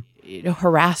name,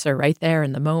 harass her right there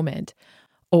in the moment,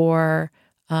 or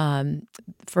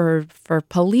for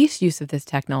police use of this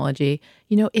technology,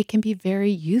 it can be very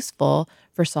useful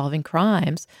for solving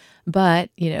crimes, but,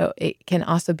 it can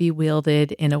also be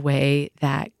wielded in a way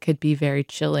that could be very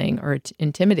chilling or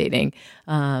intimidating.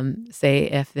 Say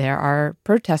if there are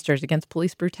protesters against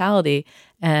police brutality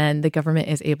and the government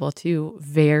is able to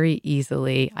very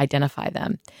easily identify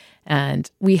them. And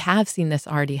we have seen this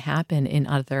already happen in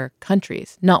other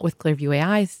countries, not with Clearview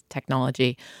AI's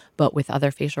technology, but with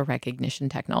other facial recognition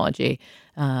technology.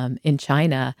 In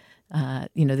China,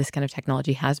 this kind of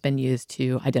technology has been used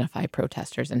to identify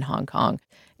protesters in Hong Kong.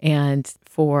 And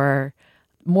for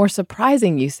more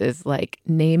surprising uses like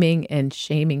naming and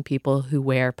shaming people who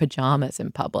wear pajamas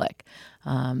in public,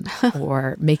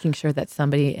 or making sure that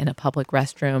somebody in a public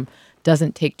restroom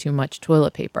doesn't take too much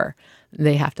toilet paper.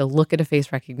 They have to look at a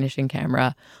face recognition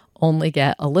camera, only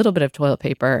get a little bit of toilet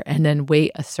paper, and then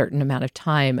wait a certain amount of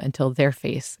time until their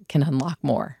face can unlock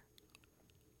more.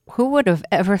 Who would have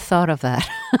ever thought of that?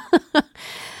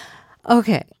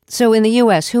 Okay, so in the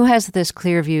U.S., who has this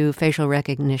Clearview facial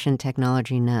recognition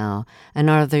technology now? And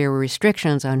are there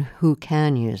restrictions on who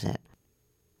can use it?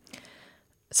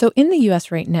 So in the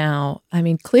U.S. right now,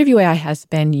 Clearview AI has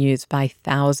been used by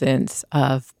thousands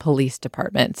of police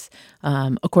departments,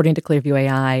 according to Clearview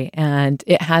AI, and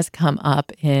it has come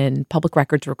up in public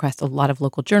records requests. A lot of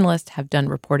local journalists have done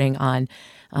reporting on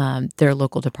their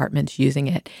local departments using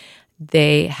it.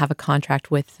 They have a contract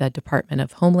with the Department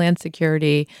of Homeland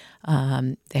Security.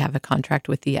 They have a contract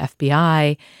with the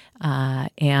FBI,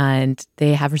 and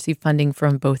they have received funding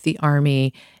from both the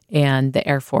Army and the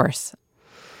Air Force.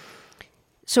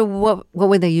 So what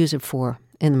would they use it for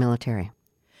in the military?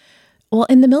 Well,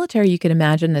 in the military, you could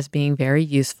imagine this being very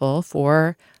useful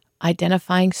for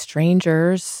identifying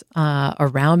strangers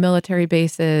around military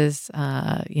bases,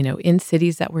 in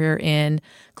cities that we're in.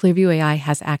 Clearview AI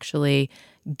has actually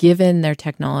given their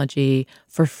technology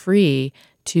for free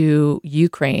to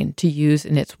Ukraine to use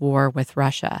in its war with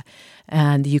Russia.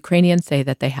 And the Ukrainians say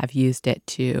that they have used it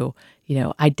to,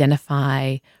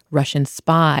 identify Russian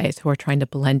spies who are trying to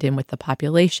blend in with the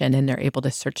population, and they're able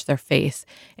to search their face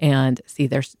and see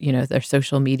their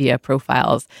social media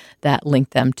profiles that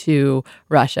link them to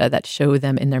Russia, that show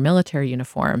them in their military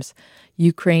uniforms.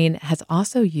 Ukraine has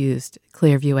also used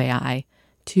Clearview AI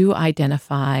to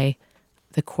identify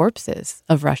the corpses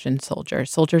of Russian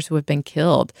soldiers who have been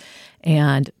killed,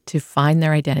 and to find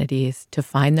their identities, to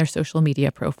find their social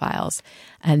media profiles.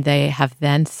 And they have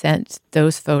then sent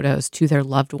those photos to their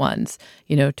loved ones,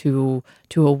 to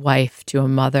a wife, to a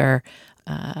mother,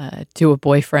 to a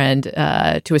boyfriend,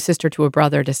 to a sister, to a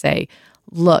brother, to say,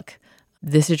 look,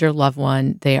 this is your loved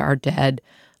one. They are dead.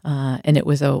 And it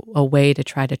was a way to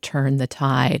try to turn the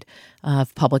tide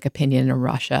of public opinion in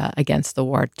Russia against the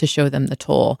war, to show them the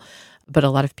toll. But a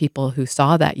lot of people who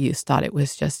saw that use thought it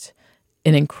was just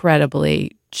an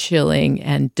incredibly chilling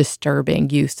and disturbing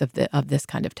use of this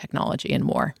kind of technology in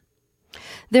war.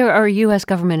 There are U.S.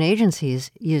 government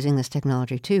agencies using this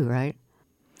technology too, right?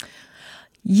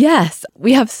 Yes.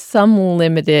 We have some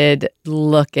limited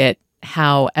look at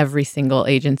how every single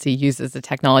agency uses the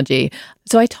technology.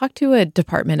 So I talked to a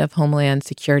Department of Homeland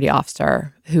Security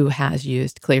officer who has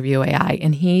used Clearview AI,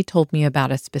 and he told me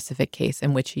about a specific case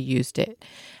in which he used it.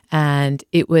 And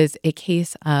it was a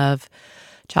case of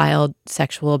child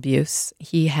sexual abuse.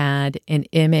 He had an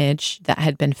image that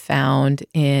had been found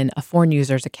in a foreign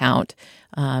user's account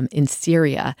in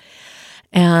Syria.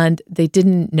 And they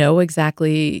didn't know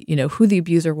exactly, who the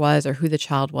abuser was or who the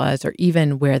child was or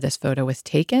even where this photo was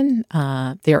taken.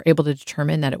 They were able to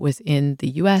determine that it was in the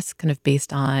U.S., kind of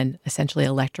based on essentially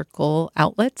electrical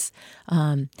outlets.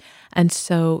 And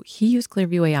so he used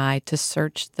Clearview AI to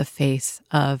search the face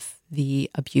of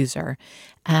the abuser.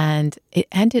 And it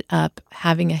ended up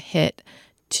having a hit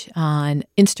on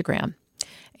Instagram.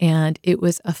 And it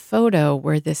was a photo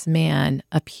where this man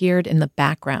appeared in the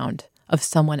background of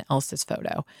someone else's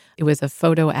photo. It was a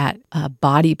photo at a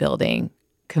bodybuilding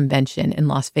convention in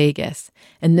Las Vegas,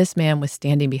 and this man was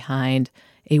standing behind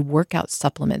a workout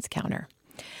supplements counter.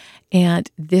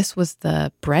 And this was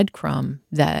the breadcrumb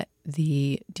that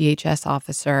the DHS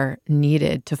officer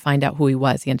needed to find out who he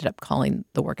was. He ended up calling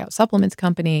the workout supplements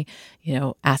company,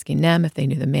 asking them if they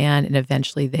knew the man, and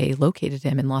eventually they located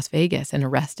him in Las Vegas and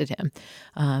arrested him.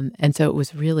 And so it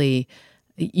was really,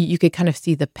 you could kind of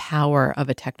see the power of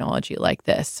a technology like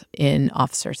this in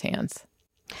officers' hands.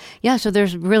 Yeah, so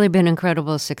there's really been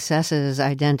incredible successes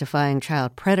identifying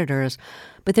child predators,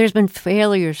 but there's been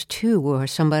failures too where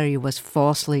somebody was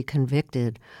falsely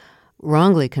convicted,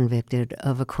 wrongly convicted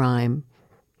of a crime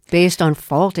based on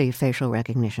faulty facial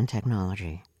recognition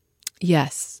technology.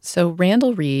 Yes. So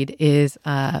Randall Reed is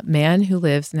a man who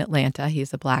lives in Atlanta.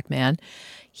 He's a Black man.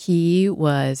 He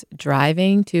was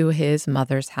driving to his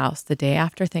mother's house the day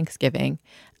after Thanksgiving,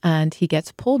 and he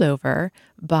gets pulled over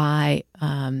by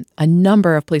a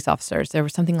number of police officers. There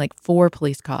was something like 4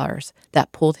 police cars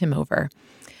that pulled him over,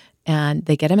 and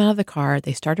they get him out of the car.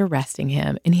 They start arresting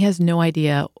him, and he has no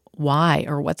idea why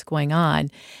or what's going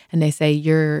on. And they say,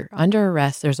 "You're under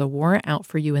arrest. There's a warrant out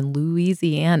for you in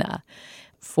Louisiana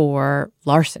for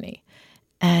larceny."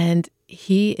 And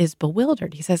he is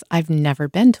bewildered. He says, "I've never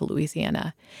been to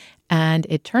Louisiana." And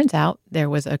it turns out there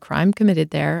was a crime committed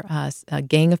there, a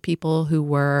gang of people who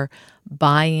were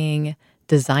buying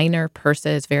designer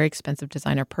purses, very expensive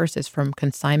designer purses from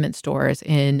consignment stores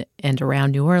in and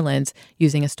around New Orleans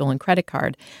using a stolen credit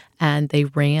card. And they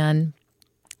ran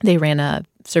a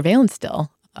surveillance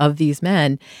still of these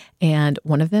men, and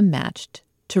one of them matched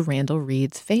to Randall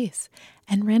Reed's face.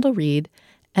 And Randall Reed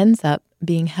ends up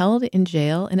being held in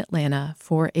jail in Atlanta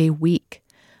for a week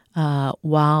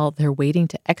while they're waiting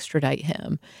to extradite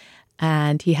him.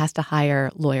 And he has to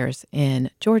hire lawyers in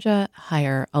Georgia,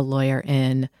 hire a lawyer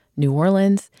in New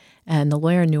Orleans. And the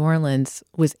lawyer in New Orleans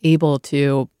was able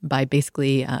to, by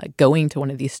basically going to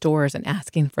one of these stores and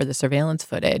asking for the surveillance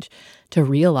footage, to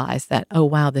realize that, oh,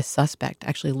 wow, this suspect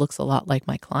actually looks a lot like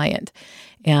my client.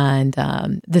 And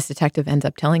this detective ends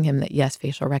up telling him that, yes,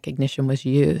 facial recognition was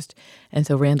used. And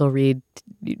so Randall Reed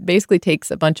basically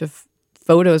takes a bunch of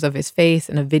photos of his face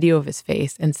and a video of his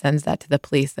face and sends that to the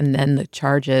police, and then the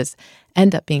charges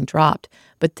end up being dropped.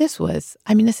 But this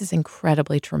is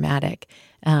incredibly traumatic.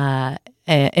 And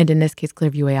in this case,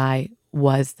 Clearview AI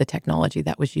was the technology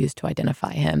that was used to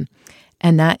identify him.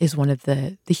 And that is one of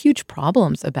the huge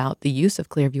problems about the use of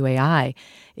Clearview AI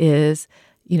is,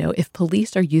 if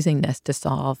police are using this to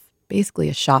solve basically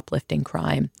a shoplifting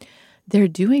crime, they're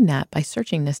doing that by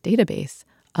searching this database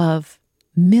of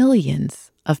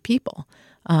millions of people.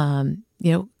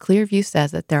 Clearview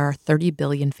says that there are 30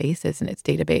 billion faces in its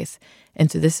database.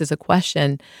 And so this is a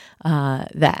question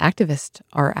that activists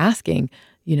are asking,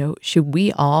 should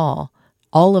we all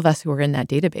of us who are in that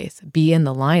database be in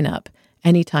the lineup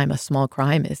anytime a small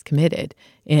crime is committed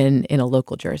in a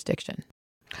local jurisdiction?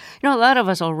 A lot of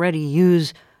us already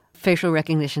use facial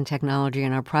recognition technology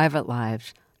in our private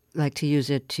lives, like to use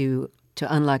it to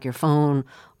unlock your phone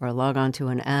or log on to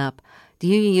an app. Do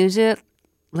you use it?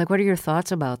 Like, what are your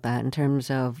thoughts about that in terms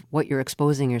of what you're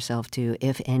exposing yourself to,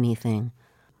 if anything?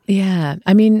 Yeah.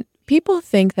 People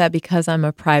think that because I'm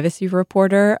a privacy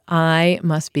reporter, I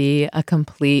must be a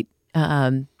complete,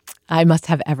 I must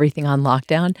have everything on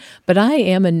lockdown. But I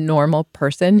am a normal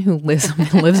person who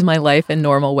lives my life in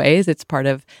normal ways. It's part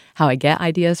of how I get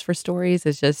ideas for stories,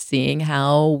 is just seeing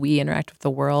how we interact with the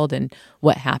world and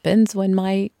what happens when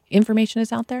my information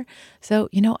is out there. So,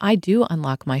 I do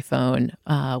unlock my phone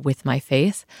with my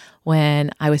face.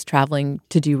 When I was traveling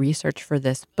to do research for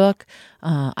this book,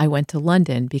 I went to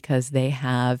London because they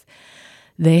have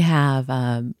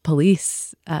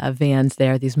police vans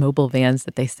there, these mobile vans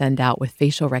that they send out with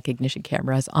facial recognition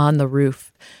cameras on the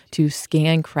roof to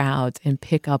scan crowds and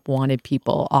pick up wanted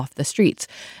people off the streets.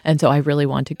 And so I really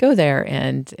want to go there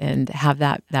and have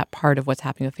that part of what's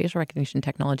happening with facial recognition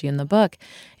technology in the book.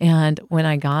 And when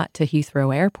I got to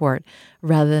Heathrow Airport,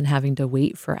 rather than having to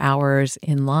wait for hours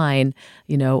in line,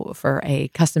 for a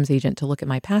customs agent to look at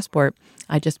my passport,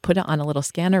 I just put it on a little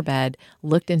scanner bed,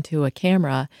 looked into a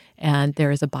camera, and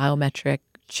there is a biometric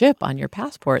chip on your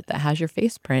passport that has your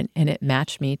face print, and it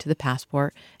matched me to the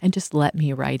passport and just let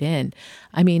me right in.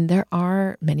 There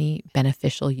are many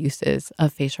beneficial uses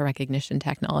of facial recognition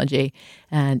technology,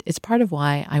 and it's part of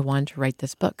why I wanted to write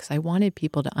this book, because I wanted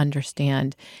people to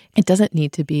understand it doesn't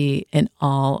need to be an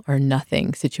all or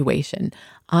nothing situation.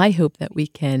 I hope that we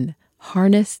can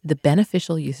harness the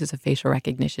beneficial uses of facial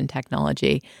recognition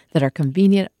technology that are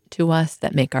convenient to us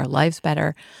that make our lives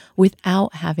better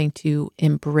without having to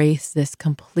embrace this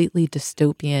completely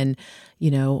dystopian,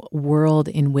 world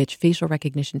in which facial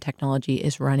recognition technology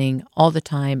is running all the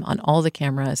time on all the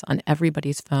cameras, on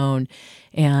everybody's phone.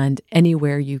 And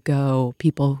anywhere you go,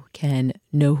 people can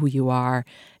know who you are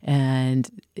and,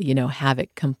 have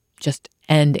it just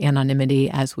end anonymity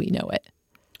as we know it.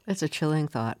 That's a chilling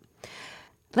thought.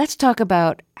 Let's talk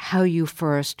about how you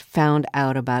first found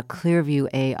out about Clearview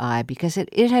AI, because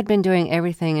it had been doing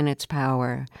everything in its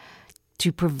power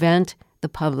to prevent the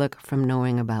public from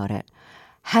knowing about it.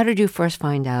 How did you first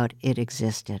find out it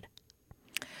existed?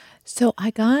 So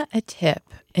I got a tip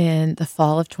in the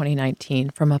fall of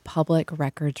 2019 from a public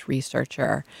records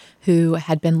researcher who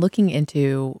had been looking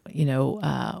into,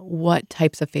 what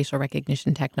types of facial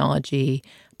recognition technology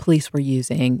police were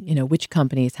using, which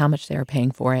companies, how much they were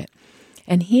paying for it.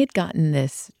 And he had gotten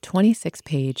this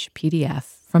 26-page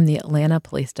PDF from the Atlanta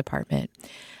Police Department.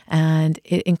 And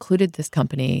it included this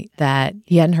company that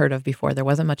he hadn't heard of before. There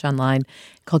wasn't much online,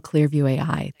 called Clearview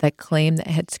AI, that claimed that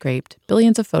it had scraped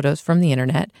billions of photos from the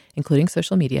internet, including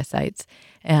social media sites,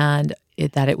 and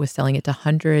that it was selling it to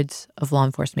hundreds of law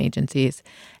enforcement agencies.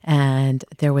 And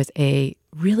there was a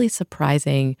really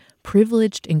surprising,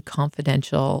 privileged and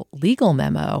confidential legal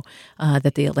memo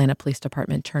that the Atlanta Police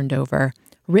Department turned over,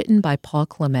 written by Paul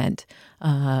Clement,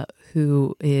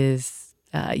 who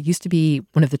used to be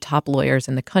one of the top lawyers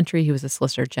in the country. He was a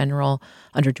Solicitor General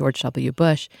under George W.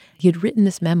 Bush. He had written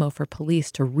this memo for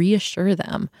police to reassure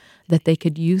them that they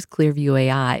could use Clearview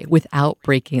AI without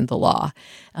breaking the law.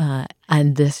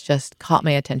 And this just caught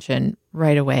my attention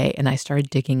right away, and I started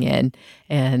digging in.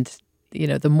 And,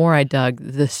 the more I dug,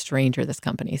 the stranger this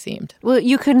company seemed. Well,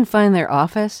 you couldn't find their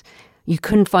office. You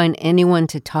couldn't find anyone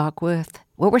to talk with.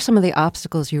 What were some of the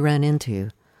obstacles you ran into?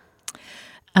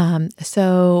 You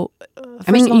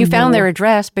found their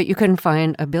address, but you couldn't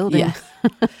find a building. Yeah.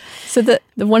 So the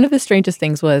one of the strangest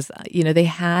things was, they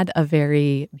had a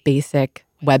very basic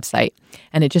website,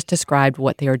 and it just described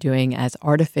what they were doing as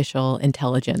artificial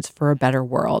intelligence for a better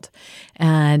world.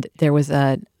 And there was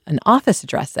an office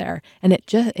address there, and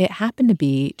it happened to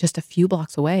be just a few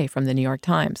blocks away from the New York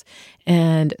Times.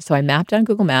 And so I mapped on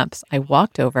Google Maps, I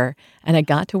walked over, and I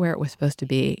got to where it was supposed to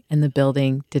be, and the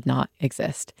building did not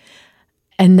exist.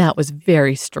 And that was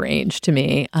very strange to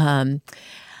me.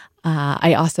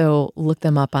 I also looked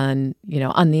them up on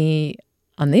the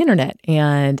internet,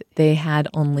 and they had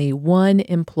only one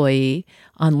employee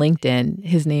on LinkedIn.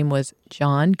 His name was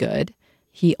John Good.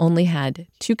 He only had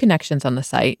 2 connections on the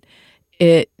site.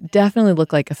 It definitely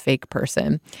looked like a fake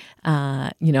person.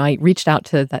 I reached out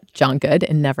to that John Good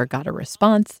and never got a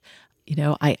response.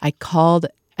 I called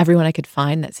everyone I could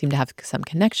find that seemed to have some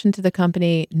connection to the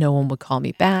company. No one would call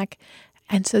me back.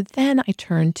 And so then I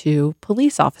turned to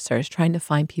police officers trying to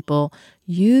find people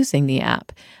using the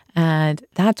app. And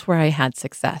that's where I had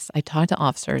success. I talked to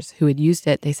officers who had used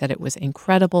it. They said it was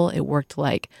incredible. It worked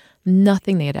like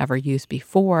nothing they had ever used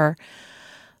before.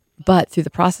 But through the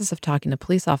process of talking to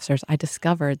police officers, I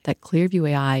discovered that Clearview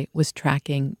AI was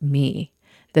tracking me,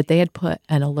 that they had put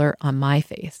an alert on my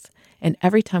face. And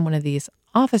every time one of these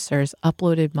officers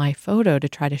uploaded my photo to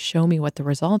try to show me what the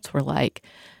results were like,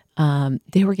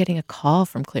 they were getting a call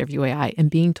from Clearview AI and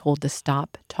being told to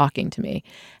stop talking to me.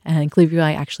 And Clearview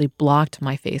AI actually blocked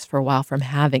my face for a while from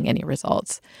having any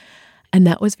results. And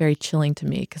that was very chilling to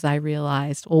me because I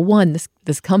realized, well, one,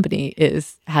 this company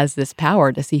has this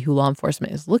power to see who law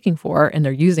enforcement is looking for, and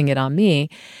they're using it on me.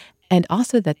 And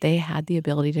also that they had the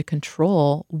ability to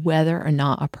control whether or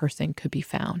not a person could be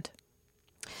found.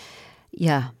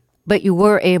 Yeah, but you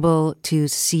were able to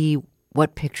see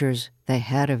what pictures they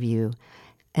had of you.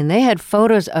 And they had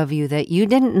photos of you that you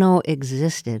didn't know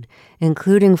existed,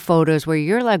 including photos where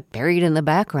you're like buried in the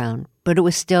background, but it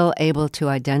was still able to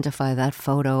identify that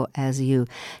photo as you.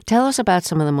 Tell us about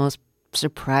some of the most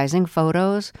surprising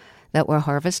photos that were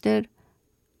harvested.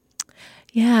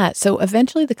 Yeah. So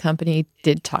eventually the company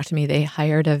did talk to me. They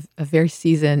hired a very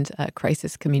seasoned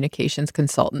crisis communications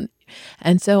consultant.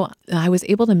 And so I was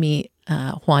able to meet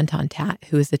Juan Tontat,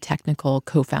 who is the technical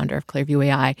co-founder of Clearview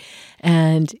AI.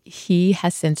 And he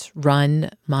has since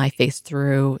run my face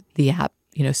through the app,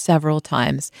 several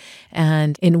times.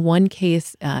 And in one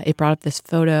case, it brought up this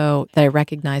photo that I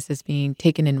recognized as being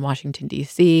taken in Washington,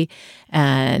 D.C.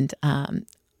 And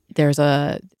there's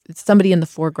somebody in the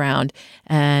foreground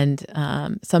and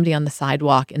somebody on the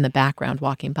sidewalk in the background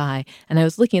walking by. And I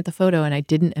was looking at the photo and I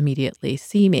didn't immediately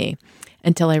see me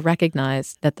until I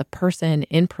recognized that the person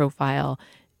in profile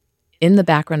in the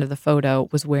background of the photo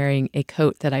was wearing a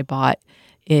coat that I bought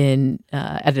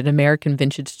at an American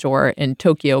vintage store in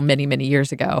Tokyo many, many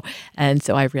years ago. And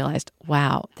so I realized,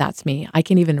 wow, that's me. I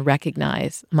can even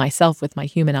recognize myself with my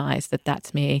human eyes that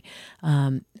that's me.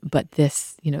 But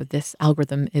this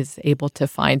algorithm is able to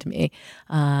find me.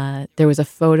 There was a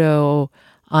photo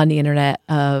on the internet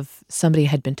of somebody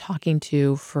had been talking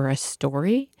to for a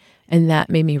story. And that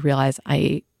made me realize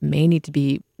I may need to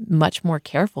be much more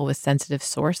careful with sensitive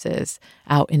sources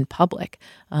out in public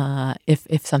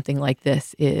if something like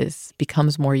this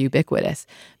becomes more ubiquitous,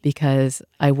 because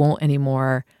I won't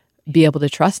anymore be able to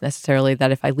trust necessarily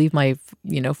that if I leave my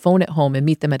phone at home and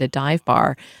meet them at a dive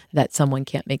bar, that someone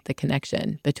can't make the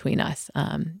connection between us.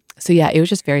 So yeah, it was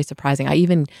just very surprising. I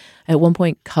even at one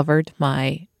point covered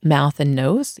my mouth and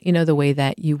nose, the way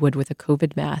that you would with a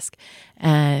COVID mask.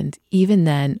 And even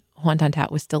then, Juan Tantat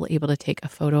was still able to take a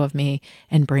photo of me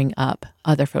and bring up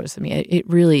other photos of me. It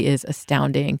really is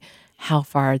astounding how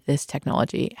far this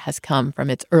technology has come from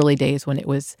its early days when it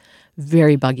was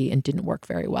very buggy and didn't work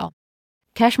very well.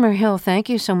 Kashmir Hill, thank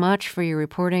you so much for your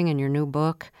reporting and your new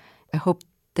book. I hope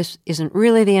this isn't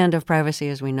really the end of privacy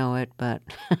as we know it, but...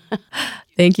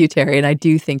 Thank you, Terry, and I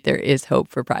do think there is hope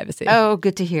for privacy. Oh,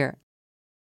 good to hear.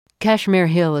 Kashmir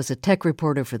Hill is a tech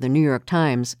reporter for the New York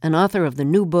Times and author of the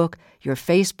new book, Your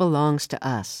Face Belongs to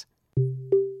Us.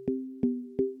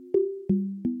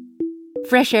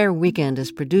 Fresh Air Weekend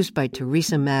is produced by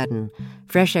Teresa Madden.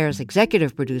 Fresh Air's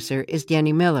executive producer is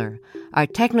Danny Miller. Our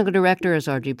technical director is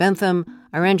Audrey Bentham.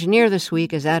 Our engineer this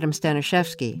week is Adam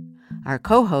Stanishevsky. Our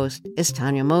co-host is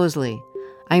Tanya Mosley.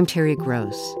 I'm Terry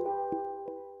Gross.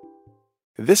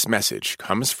 This message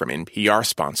comes from NPR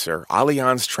sponsor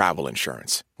Allianz Travel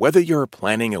Insurance. Whether you're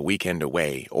planning a weekend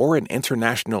away or an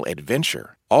international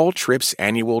adventure, All Trips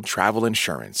annual travel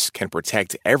insurance can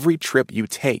protect every trip you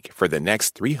take for the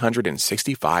next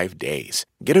 365 days.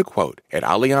 Get a quote at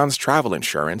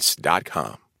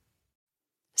AllianzTravelInsurance.com.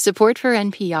 Support for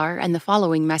NPR and the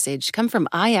following message come from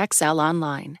IXL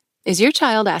Online. Is your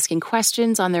child asking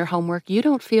questions on their homework you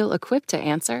don't feel equipped to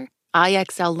answer?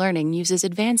 IXL Learning uses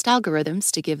advanced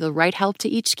algorithms to give the right help to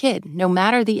each kid, no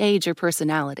matter the age or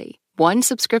personality. One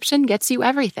subscription gets you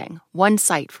everything. One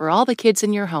site for all the kids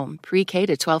in your home, pre-K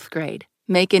to 12th grade.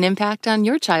 Make an impact on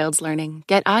your child's learning.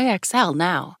 Get IXL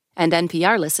now. And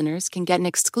NPR listeners can get an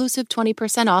exclusive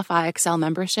 20% off IXL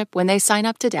membership when they sign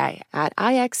up today at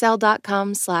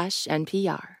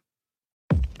IXL.com/NPR.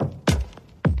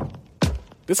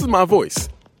 This is my voice.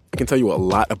 It can tell you a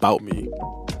lot about me.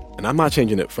 And I'm not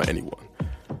changing it for anyone.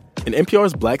 In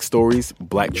NPR's Black Stories,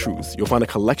 Black Truths, you'll find a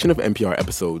collection of NPR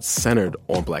episodes centered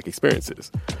on Black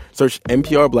experiences. Search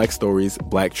NPR Black Stories,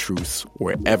 Black Truths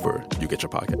wherever you get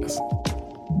your podcasts.